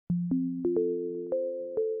Hi,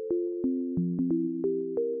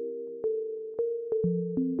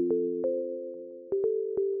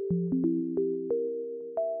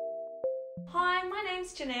 my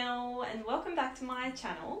name's Janelle and welcome back to my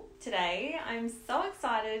channel. Today I'm so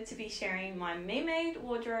excited to be sharing my me-made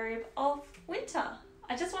wardrobe of winter.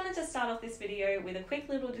 I just wanted to start off this video with a quick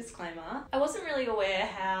little disclaimer. I wasn't really aware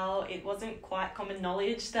how it wasn't quite common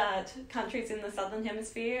knowledge that countries in the southern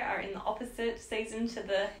hemisphere are in the opposite season to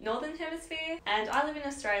the northern hemisphere, and I live in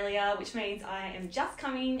Australia, which means I am just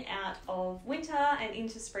coming out of winter and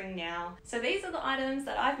into spring now. So these are the items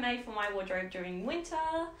that I've made for my wardrobe during winter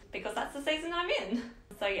because that's the season I'm in.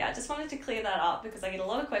 So yeah, I just wanted to clear that up because I get a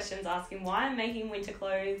lot of questions asking why I'm making winter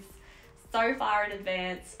clothes so far in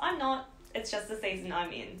advance. I'm not. It's just the season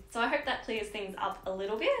I'm in. So I hope that clears things up a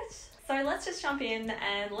little bit. So let's just jump in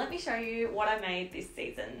and let me show you what I made this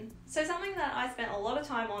season. So something that I spent a lot of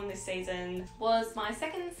time on this season was my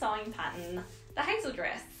second sewing pattern, the hazel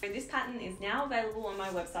dress. So this pattern is now available on my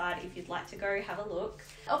website if you'd like to go have a look.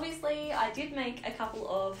 Obviously, I did make a couple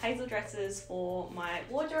of hazel dresses for my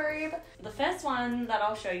wardrobe. The first one that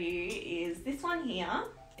I'll show you is this one here.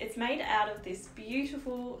 It's made out of this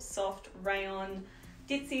beautiful soft rayon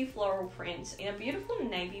ditzy floral print in a beautiful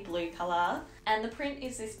navy blue colour, and the print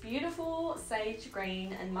is this beautiful sage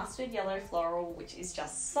green and mustard yellow floral, which is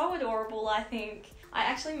just so adorable. I think I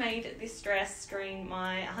actually made this dress during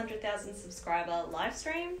my 100,000 subscriber live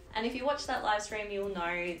stream, and if you watch that live stream you'll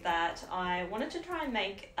know that I wanted to try and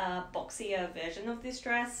make a boxier version of this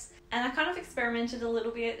dress, and I kind of experimented a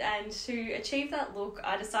little bit, and to achieve that look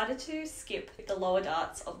I decided to skip the lower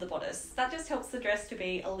darts of the bodice. That just helps the dress to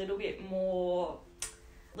be a little bit more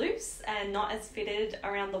loose and not as fitted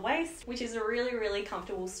around the waist, which is a really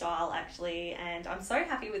comfortable style actually, and I'm so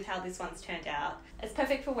happy with how this one's turned out. It's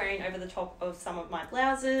perfect for wearing over the top of some of my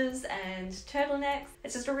blouses and turtlenecks.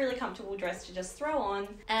 It's just a really comfortable dress to just throw on,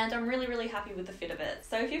 and I'm really happy with the fit of it.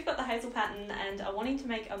 So if you've got the hazel pattern and are wanting to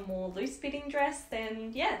make a more loose fitting dress,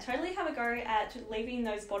 then yeah, totally have a go at leaving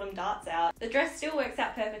those bottom darts out. The dress still works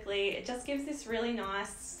out perfectly. It just gives this really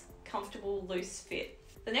nice, comfortable, loose fit.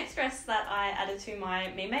 The next dress that I added to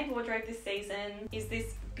my me-made wardrobe this season is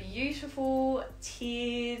this beautiful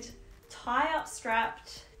tiered tie-up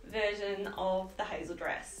strapped version of the hazel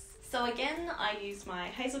dress. So again, I used my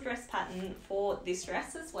hazel dress pattern for this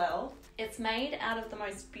dress as well. It's made out of the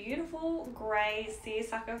most beautiful grey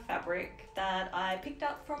seersucker fabric that I picked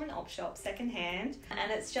up from an op shop secondhand,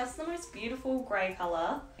 and it's just the most beautiful grey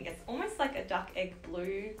colour. I guess almost like a duck egg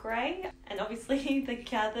blue grey, and obviously the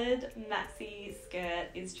gathered maxi skirt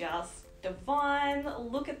is just divine.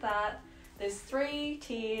 Look at that. There's 3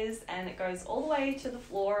 tiers and it goes all the way to the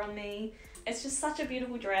floor on me. It's just such a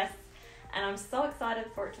beautiful dress, and I'm so excited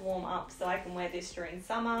for it to warm up so I can wear this during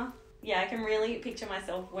summer. Yeah, I can really picture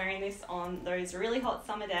myself wearing this on those really hot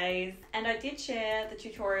summer days, and I did share the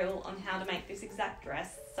tutorial on how to make this exact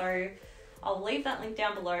dress, so I'll leave that link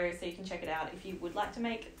down below so you can check it out if you would like to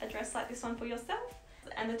make a dress like this one for yourself.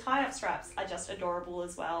 And the tie-up straps are just adorable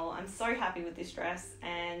as well. I'm so happy with this dress,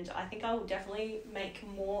 and I think I will definitely make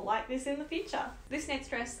more like this in the future. This next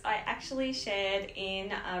dress I actually shared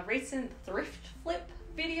in a recent thrift flip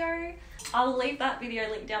video. I'll leave that video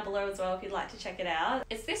linked down below as well if you'd like to check it out.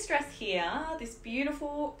 It's this dress here, this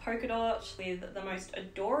beautiful polka dot with the most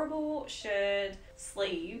adorable shirred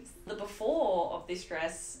sleeves. The before of this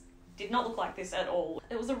dress did not look like this at all.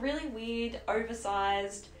 It was a really weird,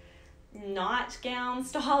 oversized nightgown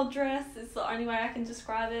style dress. It's the only way I can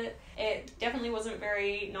describe it. It definitely wasn't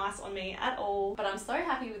very nice on me at all, but I'm so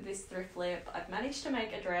happy with this thrift flip. I've managed to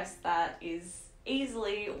make a dress that is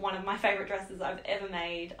easily one of my favorite dresses I've ever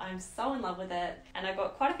made. I'm so in love with it, and I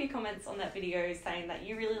got quite a few comments on that video saying that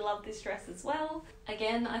you really love this dress as well.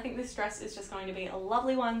 Again, I think this dress is just going to be a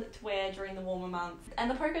lovely one to wear during the warmer months, and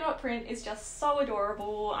the polka dot print is just so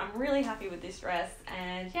adorable. I'm really happy with this dress,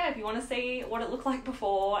 and yeah, if you want to see what it looked like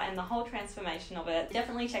before and the whole transformation of it,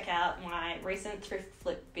 definitely check out my recent thrift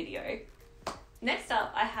flip video. Next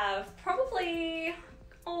up, I have probably,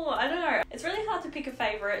 I don't know. It's really hard to pick a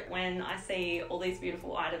favourite when I see all these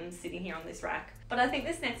beautiful items sitting here on this rack. But I think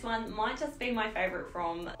this next one might just be my favourite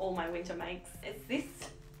from all my winter makes. It's this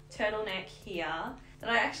turtleneck here that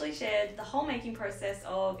I actually shared the whole making process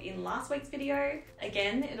of in last week's video.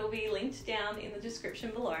 Again, it'll be linked down in the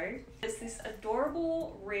description below. It's this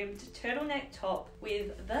adorable ribbed turtleneck top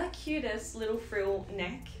with the cutest little frill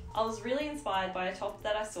neck. I was really inspired by a top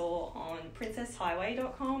that I saw on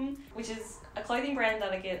princesshighway.com, which is a clothing brand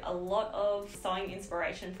that I get a lot of sewing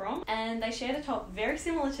inspiration from. And they shared a top very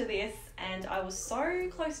similar to this, and I was so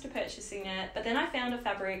close to purchasing it, but then I found a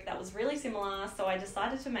fabric that was really similar, so I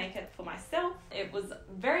decided to make it for myself. It was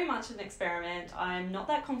very much an experiment. I'm not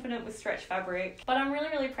that confident with stretch fabric, but I'm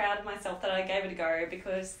really proud of myself that I gave it a go,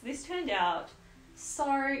 because this turned out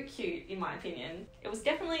so cute in my opinion. It was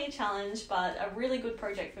definitely a challenge, but a really good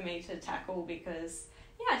project for me to tackle, because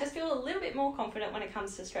yeah, I just feel a little bit more confident when it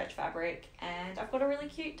comes to stretch fabric, and I've got a really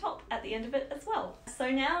cute top at the end of it as well.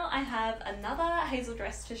 So now I have another hazel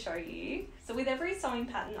dress to show you. So with every sewing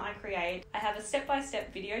pattern I create, I have a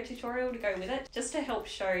step-by-step video tutorial to go with it, just to help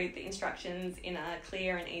show the instructions in a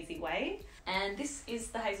clear and easy way. And this is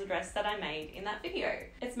the hazel dress that I made in that video.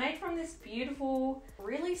 It's made from this beautiful,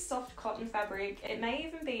 really soft cotton fabric. It may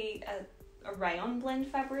even be a rayon blend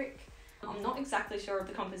fabric. I'm not exactly sure of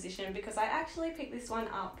the composition, because I actually picked this one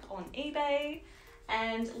up on eBay,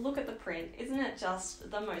 and look at the print. Isn't it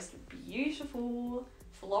just the most beautiful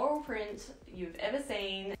floral print you've ever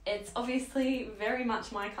seen? It's obviously very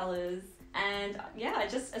much my colours, and yeah,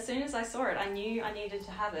 just as soon as I saw it, I knew I needed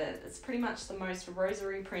to have it. It's pretty much the most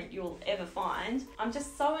Rosery print you'll ever find. I'm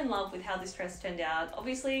just so in love with how this dress turned out.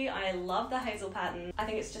 Obviously, I love the hazel pattern. I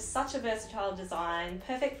think it's just such a versatile design,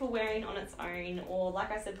 perfect for wearing on its own, or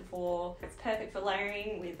like I said before, it's perfect for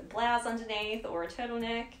layering with a blouse underneath or a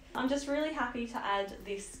turtleneck. I'm just really happy to add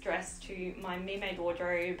this dress to my me-made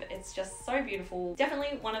wardrobe. It's just so beautiful.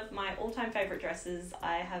 Definitely one of my all-time favourite dresses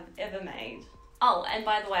I have ever made. Oh, and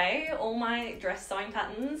by the way, all my dress sewing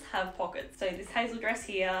patterns have pockets. So this hazel dress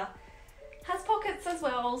here has pockets as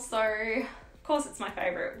well, so of course it's my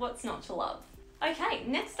favourite. What's not to love? Okay,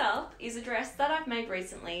 next up is a dress that I've made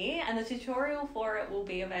recently, and the tutorial for it will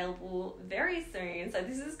be available very soon. So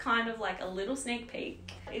this is kind of like a little sneak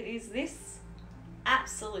peek. It is this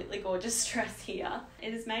absolutely gorgeous dress here.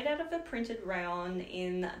 It is made out of a printed rayon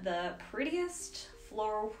in the prettiest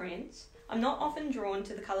floral print. I'm not often drawn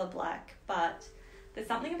to the colour black, but there's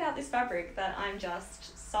something about this fabric that I'm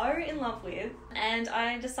just so in love with, and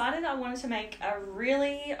I decided I wanted to make a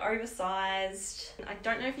really oversized, I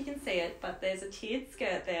don't know if you can see it, but there's a tiered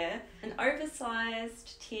skirt there, an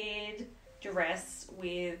oversized tiered dress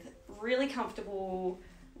with really comfortable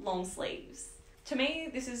long sleeves. To me,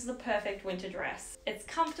 this is the perfect winter dress. It's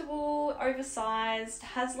comfortable, oversized,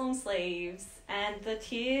 has long sleeves, and the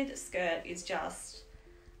tiered skirt is just,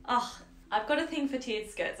 I've got a thing for tiered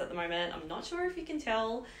skirts at the moment. I'm not sure if you can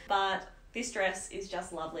tell, but this dress is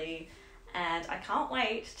just lovely, and I can't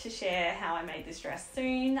wait to share how I made this dress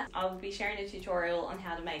soon. I will be sharing a tutorial on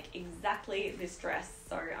how to make exactly this dress,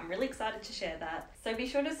 so I'm really excited to share that. So be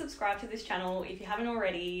sure to subscribe to this channel if you haven't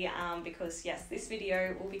already, because yes, this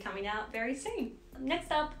video will be coming out very soon. Next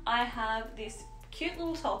up, I have this cute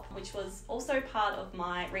little top, which was also part of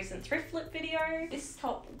my recent thrift flip video. This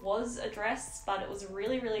top was a dress, but it was a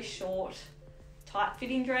really short, tight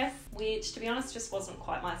fitting dress, which to be honest just wasn't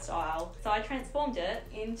quite my style. So I transformed it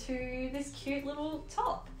into this cute little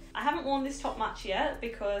top. I haven't worn this top much yet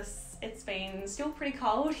because it's been still pretty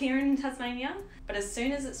cold here in Tasmania, but as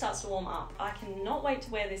soon as it starts to warm up, I cannot wait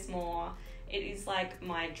to wear this more. It is like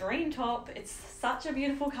my dream top. It's such a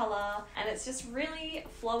beautiful colour, and it's just really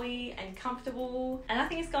flowy and comfortable, and I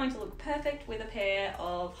think it's going to look perfect with a pair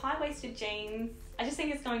of high-waisted jeans. I just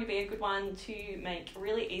think it's going to be a good one to make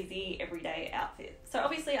really easy everyday outfits. So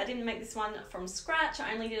obviously I didn't make this one from scratch.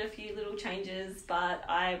 I only did a few little changes, but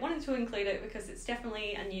I wanted to include it because it's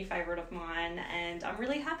definitely a new favourite of mine, and I'm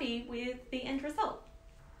really happy with the end result.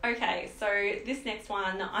 Okay, so this next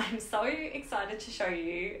one I'm so excited to show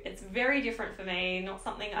you. It's very different for me, not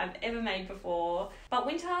something I've ever made before, but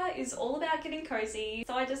winter is all about getting cozy,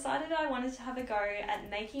 so I decided I wanted to have a go at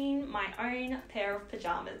making my own pair of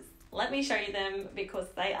pyjamas. Let me show you them because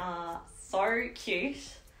they are so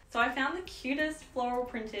cute. So I found the cutest floral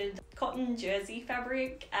printed cotton jersey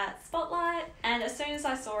fabric at Spotlight, and as soon as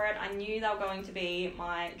I saw it, I knew they were going to be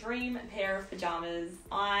my dream pair of pyjamas.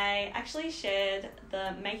 I actually shared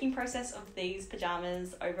the making process of these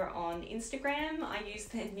pyjamas over on Instagram. I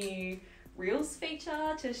used their new Reels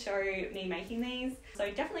feature to show me making these. So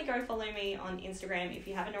definitely go follow me on Instagram if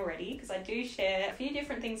you haven't already, because I do share a few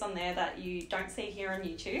different things on there that you don't see here on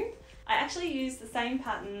YouTube. I actually used the same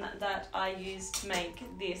pattern that I used to make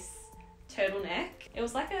this turtleneck. It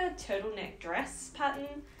was like a turtleneck dress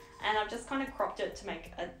pattern, and I've just kind of cropped it to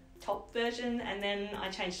make a top version, and then I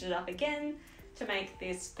changed it up again to make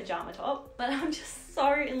this pajama top. But I'm just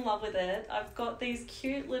so in love with it. I've got these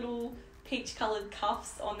cute little peach coloured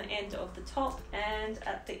cuffs on the end of the top and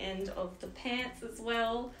at the end of the pants as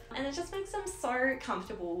well, and it just makes them so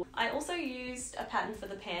comfortable. I also used a pattern for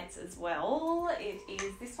the pants as well. It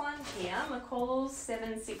is this one here, McCall's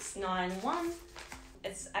 7691.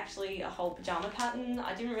 It's actually a whole pajama pattern.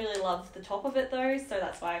 I didn't really love the top of it though, so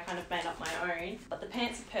that's why I kind of made up my own. But the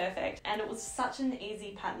pants are perfect, and it was such an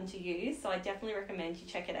easy pattern to use, so I definitely recommend you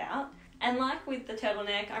check it out. And like with the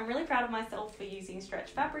turtleneck, I'm really proud of myself for using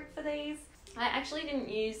stretch fabric for these. I actually didn't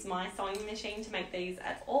use my sewing machine to make these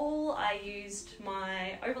at all. I used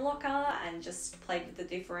my overlocker and just played with the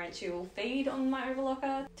differential feed on my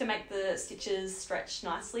overlocker to make the stitches stretch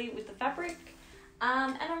nicely with the fabric.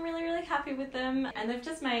 And I'm really happy with them, and they've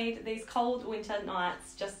just made these cold winter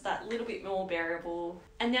nights just that little bit more bearable.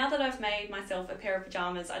 And now that I've made myself a pair of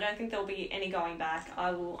pajamas, I don't think there'll be any going back.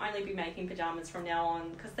 I will only be making pajamas from now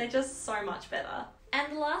on because they're just so much better.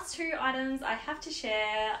 And the last two items I have to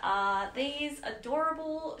share are these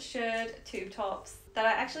adorable shirred tube tops that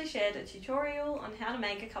I actually shared a tutorial on how to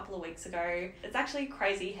make a couple of weeks ago. It's actually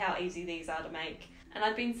crazy how easy these are to make. And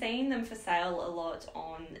I've been seeing them for sale a lot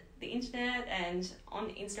on the internet and on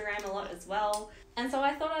Instagram a lot as well. And so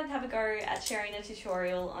I thought I'd have a go at sharing a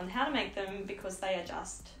tutorial on how to make them because they are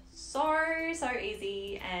just so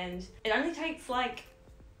easy, and it only takes like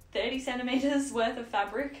 30 centimeters worth of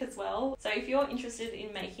fabric as well. So if you're interested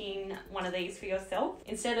in making one of these for yourself,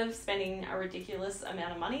 instead of spending a ridiculous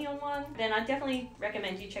amount of money on one, then I definitely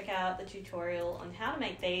recommend you check out the tutorial on how to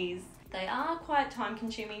make these. They are quite time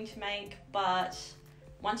consuming to make, but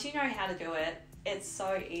once you know how to do it, it's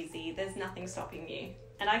so easy. There's nothing stopping you.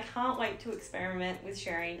 And I can't wait to experiment with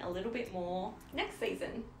sharing a little bit more next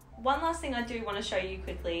season. One last thing I do want to show you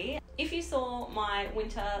quickly. If you saw my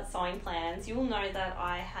winter sewing plans, you will know that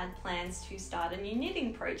I had plans to start a new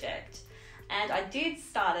knitting project. And I did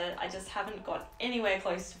start it, I just haven't got anywhere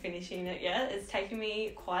close to finishing it yet. It's taken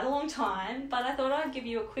me quite a long time, but I thought I'd give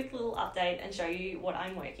you a quick little update and show you what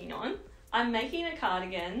I'm working on. I'm making a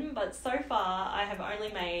cardigan, but so far I have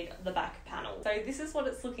only made the back panel. So this is what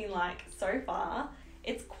it's looking like so far.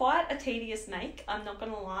 It's quite a tedious make, I'm not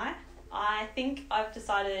gonna lie. I think I've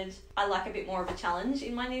decided I like a bit more of a challenge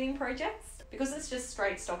in my knitting projects because it's just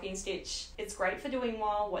straight stocking stitch. It's great for doing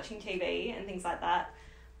while watching TV and things like that,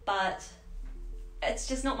 but it's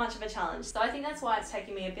just not much of a challenge. So I think that's why it's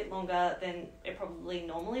taking me a bit longer than it probably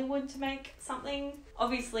normally would to make something.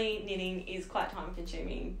 Obviously knitting is quite time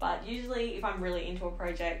consuming, but usually if I'm really into a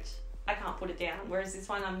project, I can't put it down. Whereas this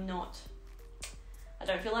one I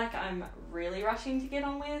don't feel like I'm really rushing to get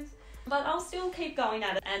on with, but I'll still keep going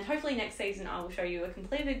at it. And hopefully next season I will show you a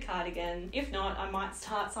completed cardigan. If not, I might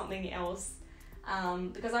start something else.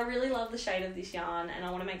 Because I really love the shade of this yarn and I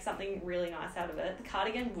want to make something really nice out of it. The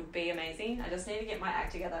cardigan would be amazing. I just need to get my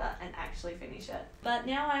act together and actually finish it. But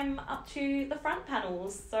now I'm up to the front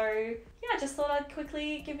panels. So yeah, I just thought I'd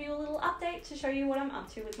quickly give you a little update to show you what I'm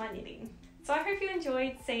up to with my knitting. So I hope you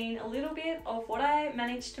enjoyed seeing a little bit of what I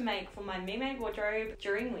managed to make for my me-made wardrobe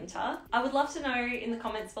during winter. I would love to know in the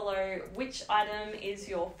comments below which item is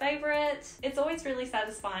your favourite. It's always really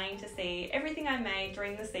satisfying to see everything I made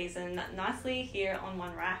during the season nicely here on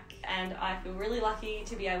one rack, and I feel really lucky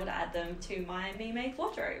to be able to add them to my me-made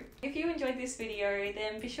wardrobe. If you enjoyed this video,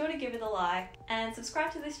 then be sure to give it a like and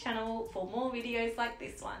subscribe to this channel for more videos like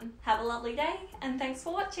this one. Have a lovely day and thanks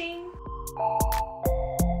for watching!